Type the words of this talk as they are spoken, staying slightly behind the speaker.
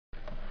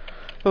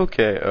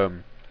Okay,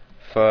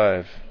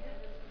 5,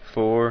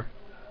 4,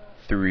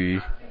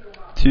 3,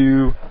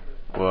 2,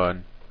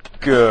 1,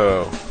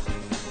 go!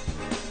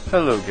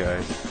 Hello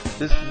guys,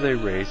 this is a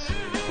race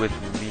with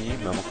me,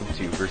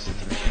 Mowmowclub2 versus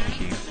the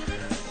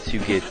MachineKing to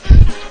get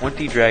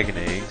 20 dragon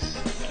eggs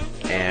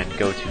and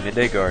go to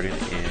Midday Garden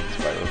in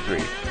Spyro 3.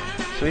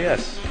 So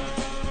yes.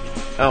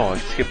 Oh, I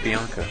skipped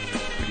Bianca.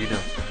 What do you know?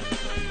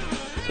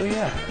 So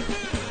yeah.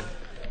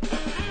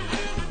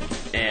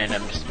 And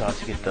I'm just about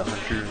to get the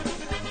hunter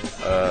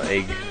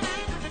egg.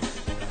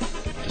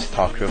 Just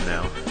talk to him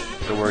now.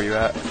 So where are you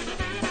at?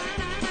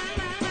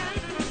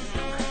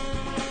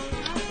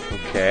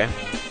 Okay.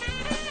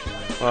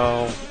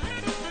 Well,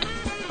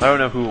 I don't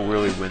know who will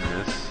really win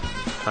this.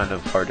 Kind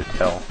of hard to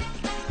tell.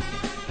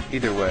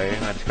 Either way,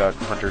 I just got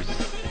hunter's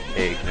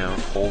egg now.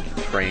 Hold,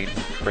 train,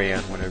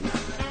 crayon, whatever.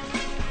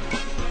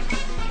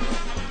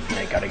 And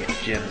I gotta get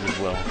gems as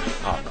well.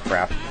 Oh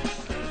crap.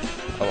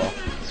 Oh well.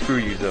 Screw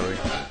you, Zoe.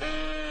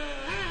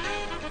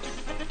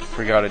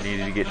 Forgot I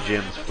needed to get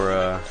gems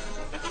for,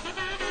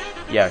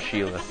 yeah,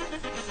 Sheila.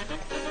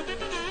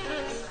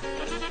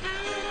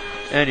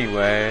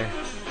 Anyway,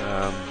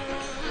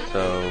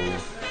 so,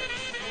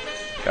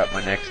 got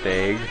my next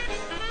egg.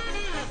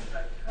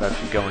 About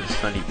to go in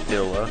Sunny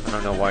Villa. I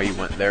don't know why you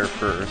went there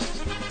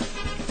first.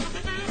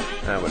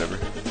 Whatever.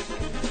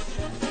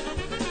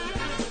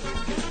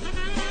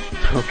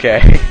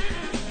 Okay.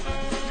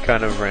 It's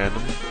kind of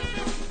random.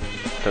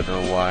 Don't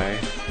know why.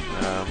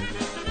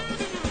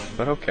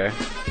 But okay.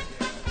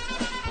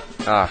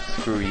 Ah,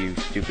 screw you,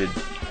 stupid,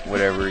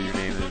 whatever your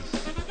name is.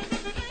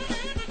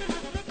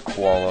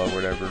 Koala,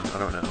 whatever, I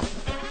don't know.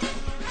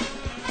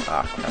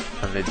 Ah, crap,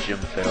 I'm in a gym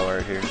fail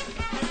right here.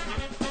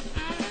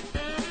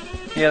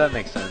 Yeah, that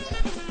makes sense.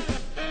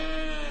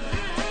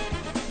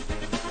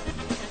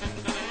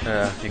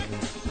 You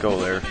can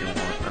go there if you want.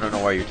 I don't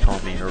know why you're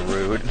telling me you're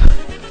rude.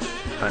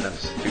 Kind of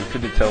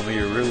stupid to tell me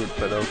you're rude,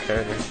 but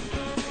okay.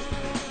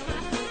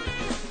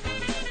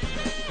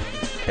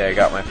 Okay, I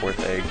got my fourth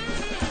egg.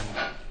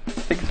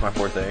 I think it's my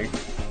fourth egg.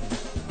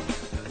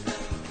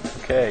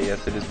 Okay,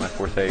 yes it is my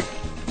fourth egg.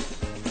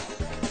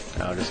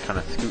 Now just kind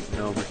of scooting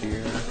over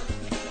here.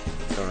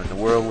 Going in the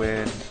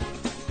whirlwind.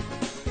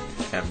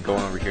 And I'm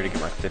going over here to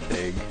get my fifth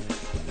egg.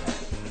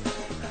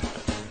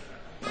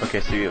 Okay,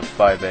 so you have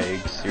 5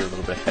 eggs, so you're a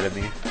little bit ahead of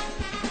me.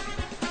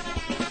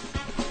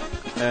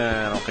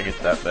 I don't think it's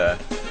that bad.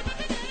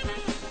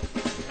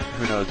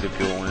 Who knows if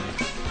you'll win.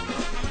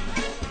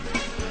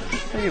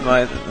 Maybe you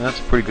might, that's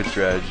a pretty good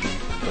strategy,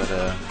 but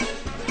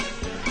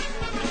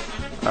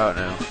I don't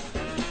know.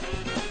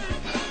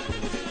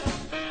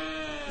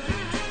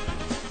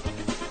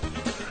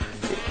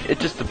 It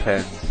just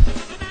depends.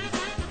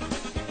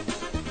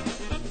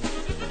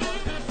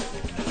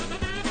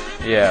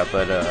 Yeah,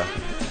 but I'm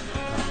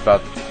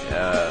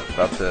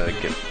about to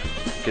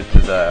get to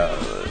the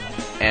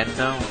end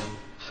now,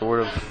 sort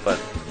of, but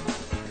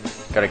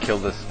gotta kill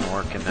this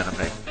snork and then I'm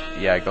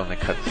gonna go in the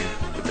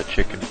cutscene with the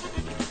chicken.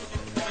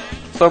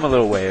 So I'm a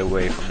little way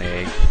away from the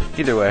egg.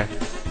 Either way.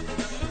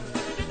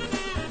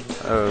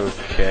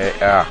 Okay.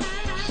 Ah,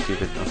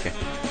 stupid. Okay.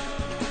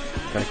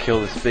 Gotta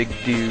kill this big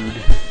dude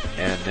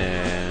and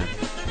then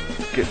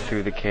get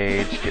through the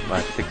cage, get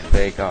my 6th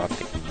egg off.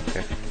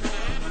 Okay.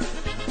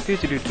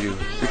 6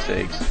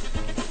 eggs.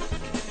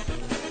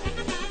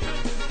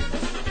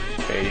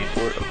 Okay, aim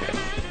for it. Okay.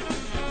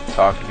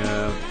 Talking to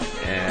him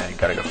and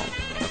gotta go home.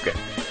 Okay.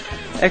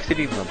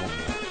 Exiting level.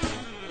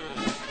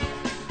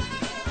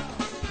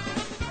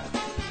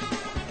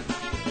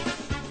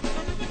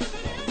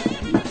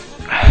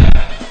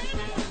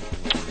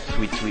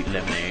 Sweet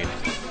lemonade.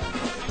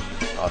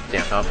 Oh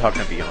damn, now I'm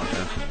talking to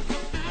Bianca.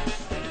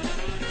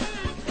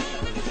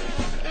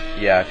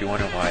 Yeah, if you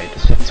wonder why I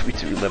just said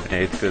sweet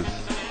lemonade, because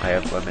I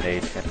have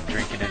lemonade and I'm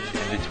drinking it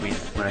in between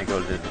when I go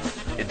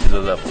into the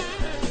level.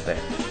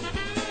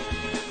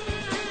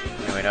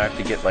 Anyway, now I have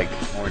to get like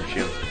more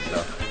gems and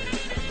stuff.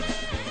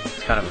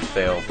 It's kind of a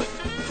fail, but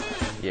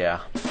yeah.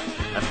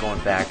 I'm going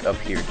back up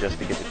here just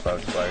to get the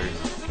Cloud Spires.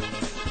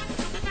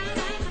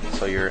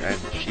 So you're in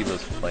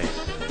Sheila's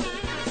place.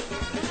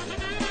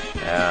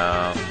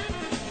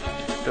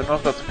 Don't know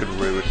if that's a good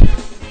route,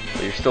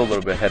 but you're still a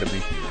little bit ahead of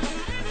me.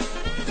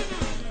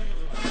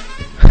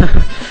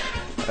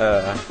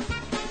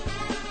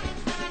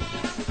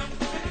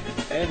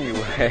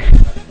 Anyway,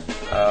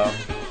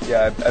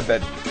 yeah, I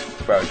bet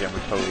Spyro Jam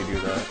would totally do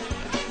that.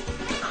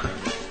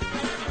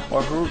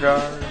 Wahoo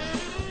guys,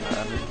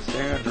 I'm in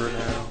Sandra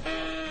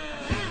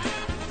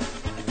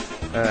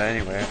now.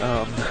 Anyway,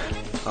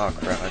 oh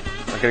crap, I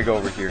gotta go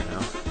over here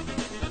now.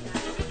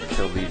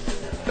 Kill these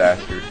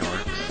bastard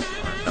Norks,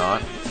 or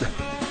not.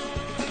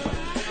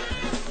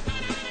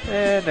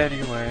 And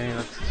anyway,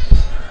 let's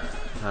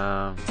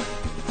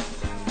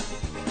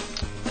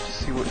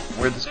see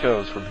where this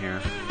goes from here.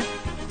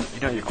 You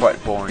know you're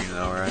quite boring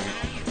though, right? You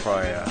should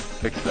probably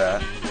fix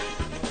that.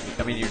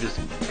 I mean, you just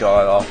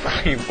god awful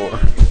anymore.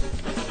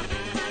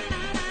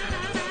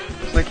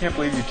 So I can't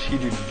believe you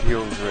cheated in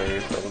Teal's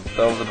race.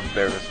 That was an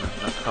embarrassment.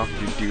 How could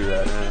you do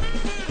that?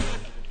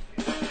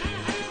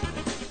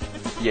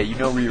 Yeah, you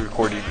know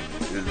re-recording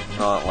is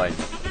not like,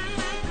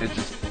 you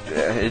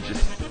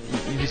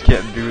just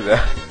can't do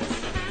that.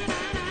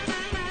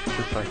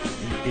 Just like,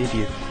 you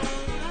idiots.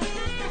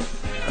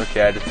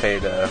 Okay, I just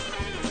paid,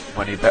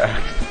 money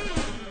back.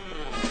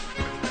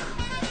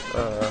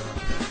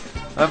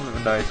 I'm a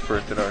nice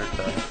person, aren't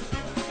I?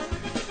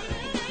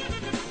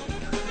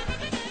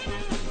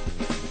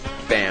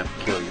 Bam,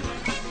 kill you.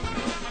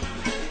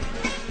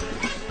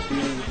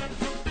 Dude,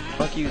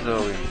 fuck you,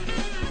 Zoe.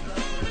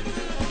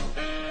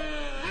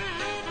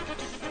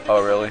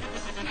 Oh, really?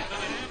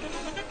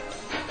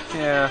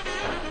 Yeah.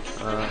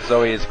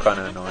 Zoe is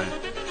kinda annoying.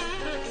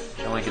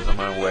 She only gets in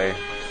my way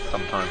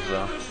sometimes,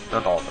 though.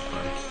 Not all the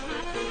time.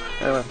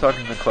 Anyway, I'm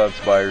talking to Cloud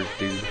Spyro,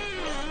 dude.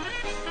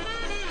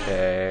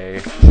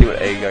 Okay, see what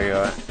egg I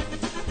got.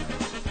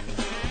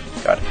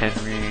 Got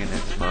Henry, and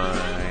it's my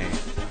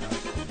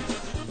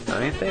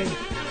 9th egg?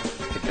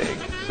 8th egg.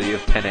 So you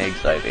have 10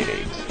 eggs, I have 8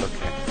 eggs.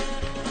 Okay.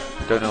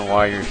 Don't know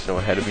why you're so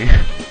ahead of me.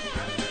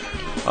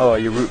 Oh,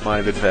 your route might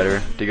have been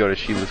better to go to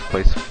Sheila's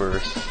place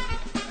first.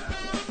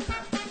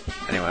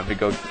 Anyway, I'm gonna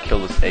go kill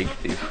this egg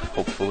thief,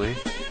 hopefully.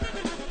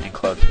 In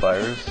Cloud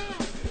Spyro's.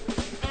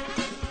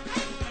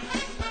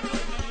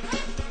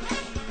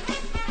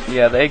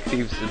 Yeah, the egg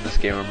thieves in this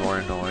game are more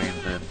annoying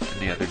than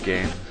any other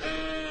game.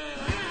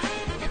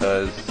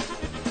 Because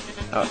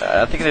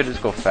I think they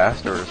just go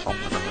faster or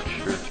something, I'm not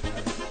sure.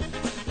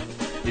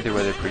 Either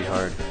way, they're pretty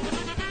hard.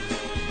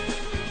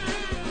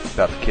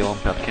 About to kill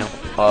him,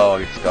 Oh,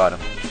 I just got him.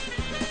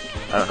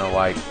 I don't know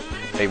why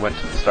they went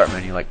to the start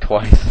menu like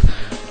twice.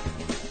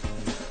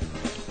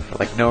 For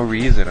like no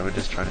reason, I was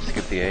just trying to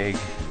skip the egg.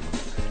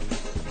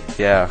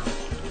 Yeah,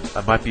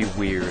 I might be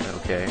weird,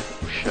 okay?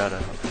 Shut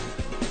up.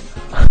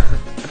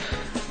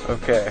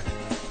 Okay.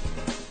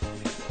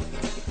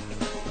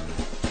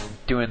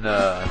 Doing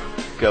the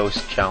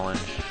ghost challenge.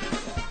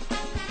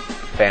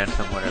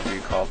 Phantom, whatever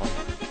you call them.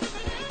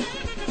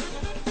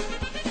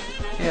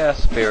 Yeah,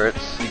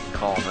 spirits, you can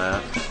call them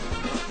that.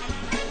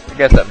 I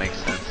guess that makes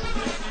sense.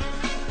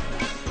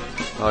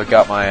 Well, I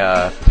got my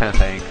 10th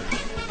egg.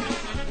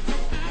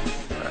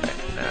 Alright,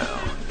 now.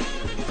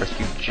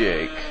 Rescue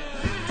Jake.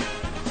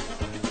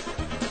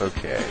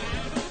 Okay.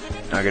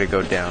 Now I gotta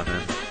go down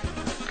and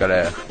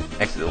gotta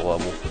exit the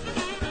level.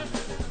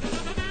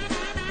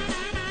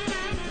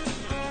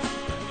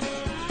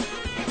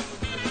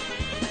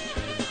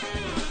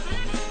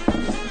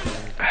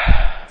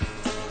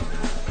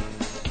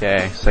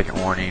 Okay, second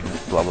warning,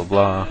 blah blah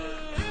blah.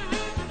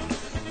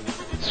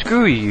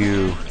 Screw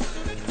you!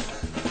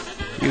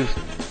 You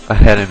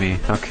ahead of me.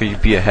 How can you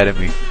be ahead of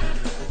me?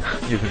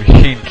 You're the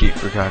MachineKing,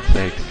 for God's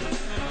sakes.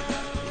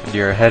 And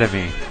you're ahead of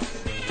me.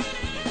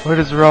 What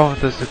is wrong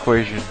with this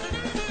equation?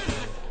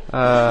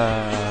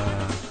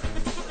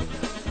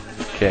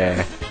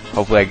 Okay.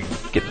 Hopefully I can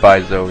get by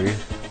Zoe.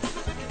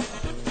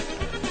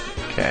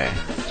 Okay.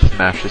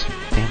 Smash this.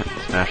 Damn it.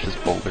 Smash this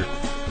boulder.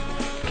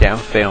 Okay, I'm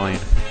failing.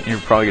 You're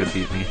probably gonna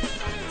beat me.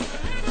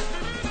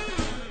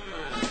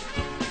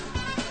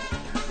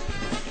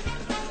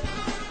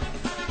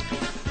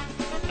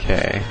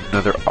 Okay.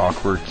 Another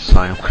awkward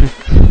silence.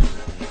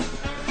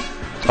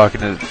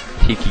 Talking to the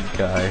tiki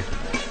guy.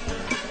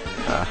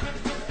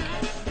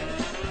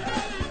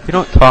 You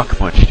don't talk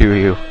much, do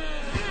you?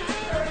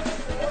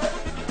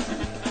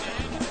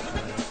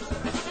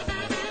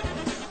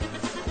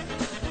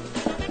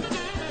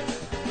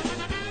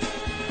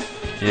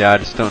 Yeah, I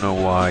just don't know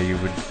why you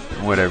would.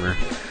 Whatever.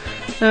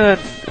 I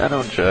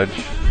don't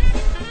judge.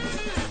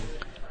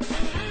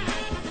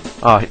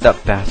 Oh,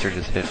 that bastard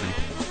just hit me.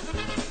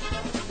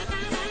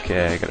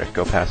 Okay, I gotta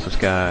go past this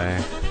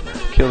guy.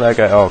 Kill that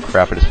guy. Oh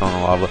crap, I just fell in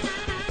the lava.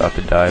 About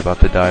to die, about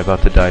to die,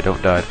 about to die.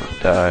 Don't die, don't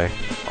die.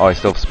 Oh, I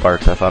still have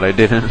sparks. I thought I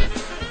didn't.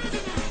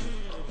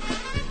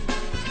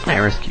 I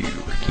rescue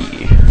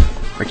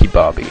Ricky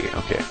Bobby.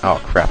 Okay.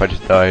 Oh crap, I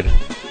just died.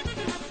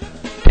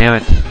 Damn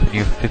it.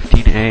 You have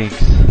 15 eggs.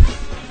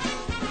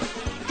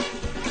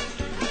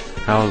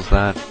 How is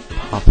that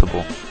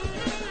possible?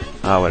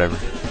 Ah, whatever.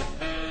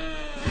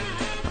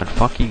 And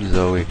fuck you,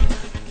 Zoe.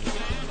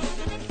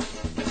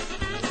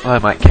 Well, I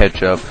might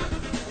catch up.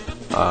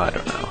 I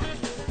don't know.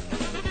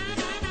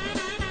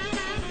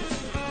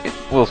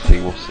 We'll see,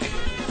 we'll see.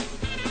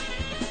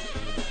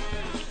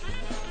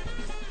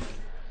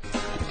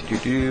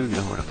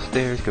 Going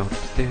upstairs, going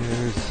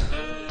upstairs.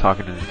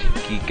 Talking to the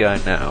tiki guy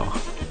now.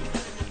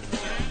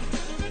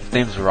 His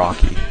name's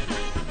Rocky.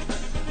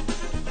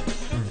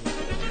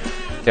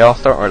 They all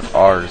start with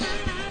R's.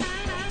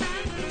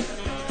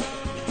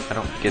 I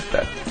don't get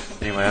that.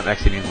 Anyway, I'm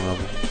exiting the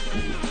level.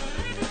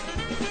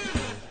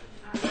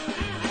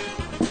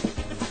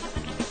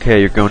 Okay,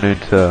 you're going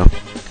into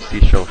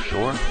Seashell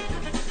Shore.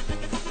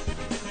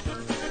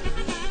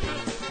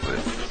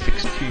 With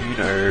 16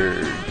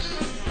 nerds.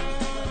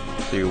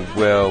 So you're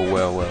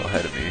well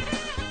ahead of me.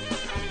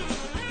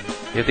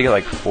 You have to get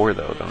like 4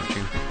 though, don't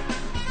you?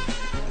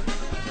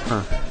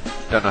 Huh.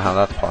 Don't know how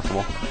that's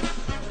possible.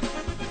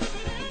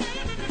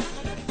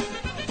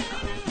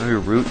 Your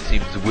route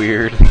seems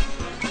weird.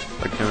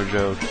 Like no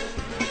joke.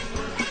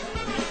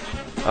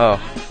 Oh.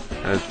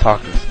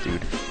 talk to this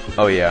dude.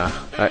 Oh yeah,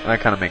 that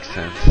kind of makes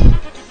sense.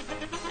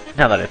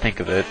 Now that I think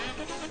of it.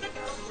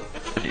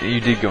 You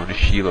did go into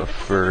Sheila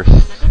first,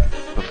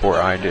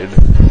 before I did,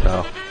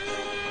 so...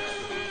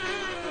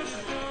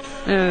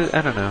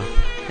 I don't know.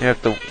 You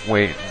have to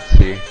wait and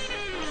see.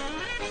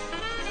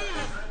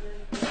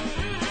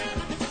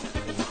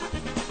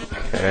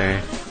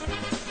 Okay.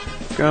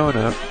 Going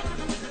up.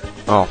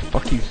 Oh,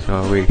 fuck you,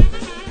 Zoe.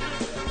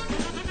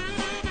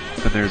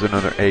 Then there's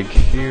another egg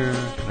here.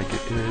 Can I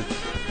get it?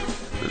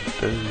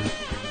 The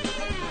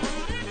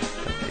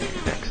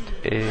next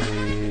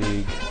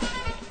egg.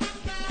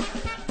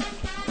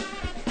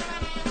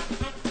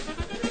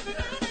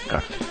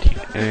 Got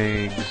 15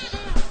 eggs.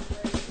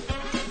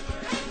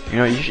 You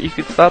know, you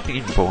could stop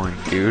being boring,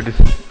 dude.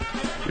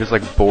 You're just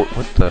like bored.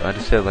 What the? I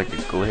just had like a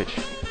glitch.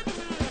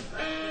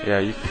 Yeah,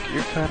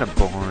 you're kind of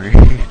boring.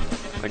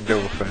 Like, no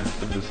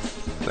offense, I'm just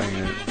saying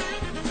it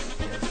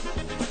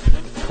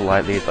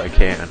politely as I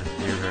can.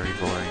 You're very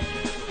boring.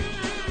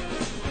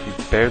 You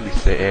barely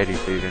say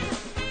anything, and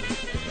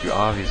you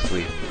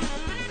obviously...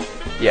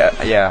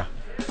 Yeah.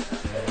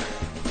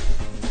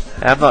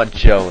 I'm not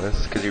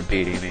jealous, because you're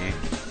beating me.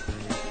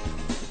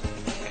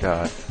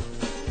 God.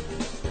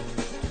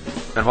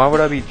 And why would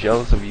I be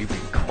jealous of you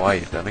being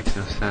quiet? That makes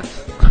no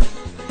sense.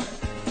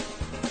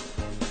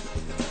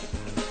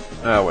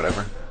 Ah,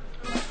 whatever.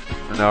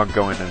 And now I'm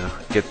going to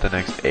get the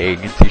next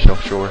egg in Seashell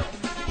Shore.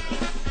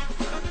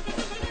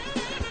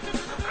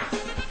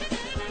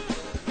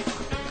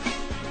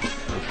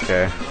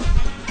 Okay.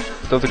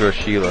 Still have to go to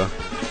Sheila.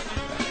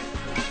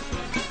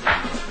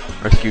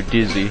 Rescue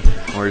Dizzy,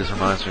 or his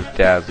reminds me of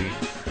Dazzy,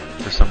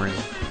 for some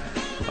reason.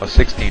 Oh,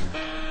 16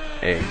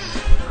 eggs.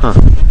 Huh.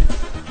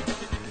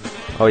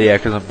 Oh yeah,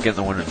 because I'm getting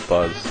the one in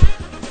Buzz.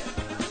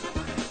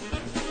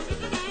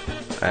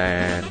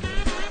 And...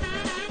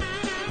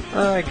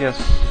 I guess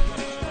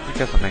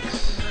it makes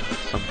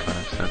some kind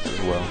of sense as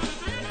well.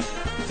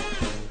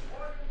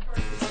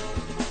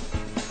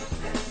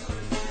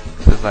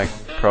 This is like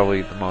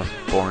probably the most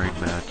boring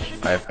match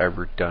I've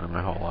ever done in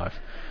my whole life.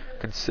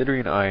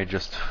 Considering I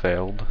just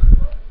failed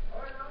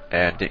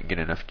and didn't get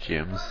enough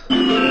gems.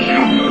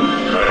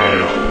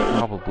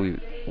 Probably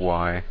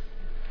why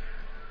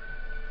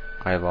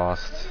I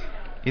lost.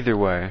 Either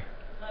way.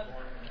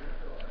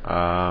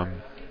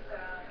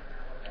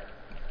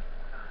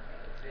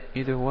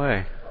 Either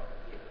way.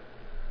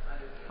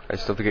 I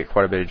still have to get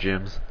quite a bit of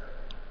gems.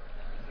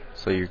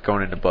 So you're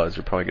going into Buzz,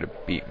 you're probably gonna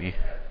beat me.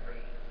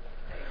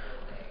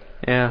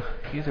 Yeah,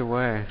 either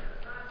way.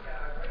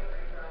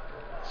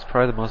 It's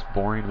probably the most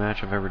boring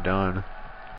match I've ever done.